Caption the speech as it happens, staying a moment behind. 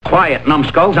Quiet,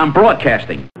 numbskulls, I'm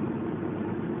broadcasting.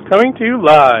 Coming to you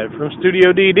live from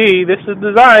Studio DD, this is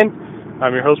Design.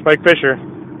 I'm your host, Mike Fisher.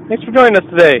 Thanks for joining us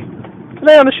today.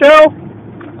 Today on the show,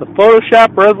 the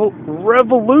Photoshop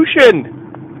Revolution.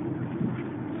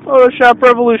 Photoshop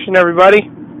Revolution, everybody.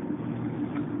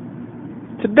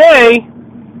 Today,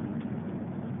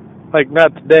 like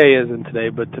not today as in today,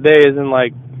 but today as in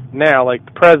like now, like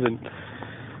the present,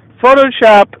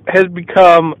 Photoshop has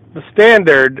become the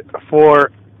standard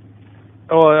for,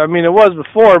 well, I mean it was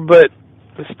before, but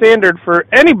the standard for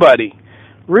anybody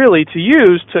really to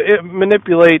use to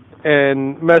manipulate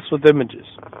and mess with images.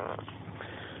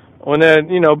 When then,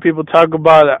 people talk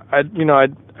about, I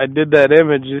did that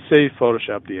image, you say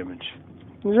Photoshop the image.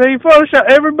 You say Photoshop,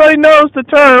 everybody knows the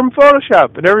term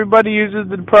Photoshop, and everybody uses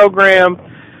the program,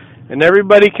 and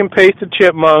everybody can paste a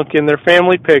chipmunk in their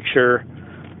family picture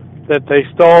that they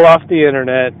stole off the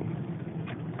internet,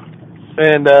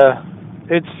 and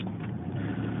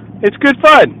it's good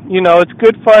fun. It's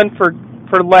good fun for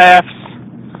laughs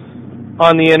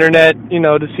on the internet,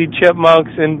 to see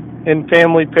chipmunks in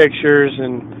family pictures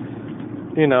and,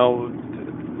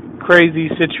 crazy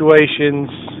situations.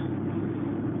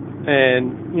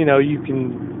 And, you can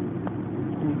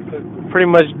pretty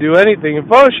much do anything in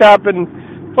Photoshop, and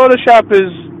Photoshop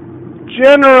is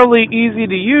generally easy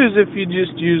to use if you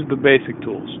just use the basic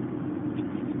tools.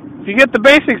 If you get the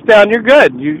basics down, you're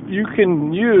good. You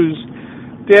can use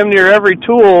damn near every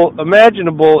tool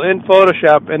imaginable in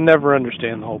Photoshop and never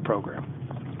understand the whole program.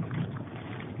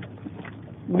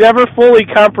 Never fully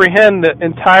comprehend the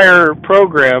entire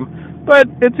program, but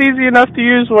it's easy enough to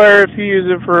use where if you use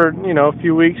it for, a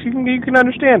few weeks, you can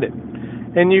understand it.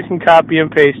 And you can copy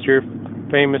and paste your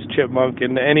famous chipmunk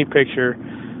into any picture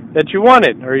that you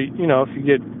wanted. Or, if you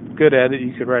get good at it,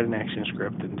 you could write an action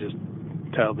script and just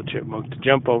tell the chipmunk to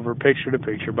jump over picture to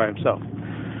picture by himself.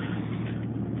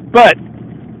 But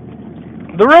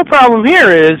the real problem here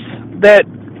is that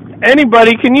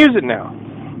anybody can use it now.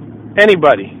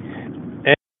 Anybody.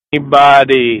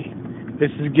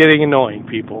 This is getting annoying,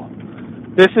 people.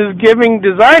 This is giving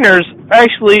designers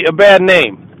actually a bad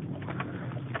name.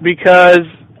 Because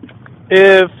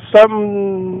if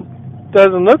something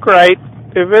doesn't look right,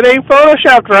 if it ain't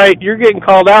photoshopped right, you're getting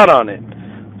called out on it.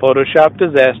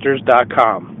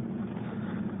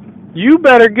 PhotoshopDisasters.com. You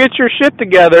better get your shit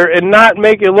together and not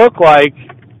make it look like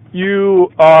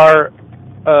you are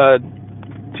a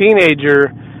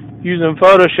teenager using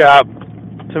Photoshop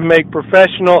to make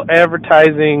professional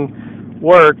advertising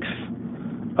works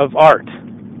of art.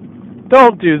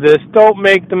 Don't do this. Don't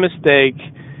make the mistake.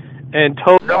 And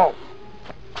No.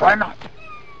 Try not.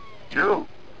 Do.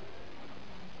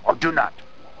 Or do not.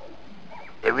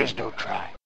 There is no try.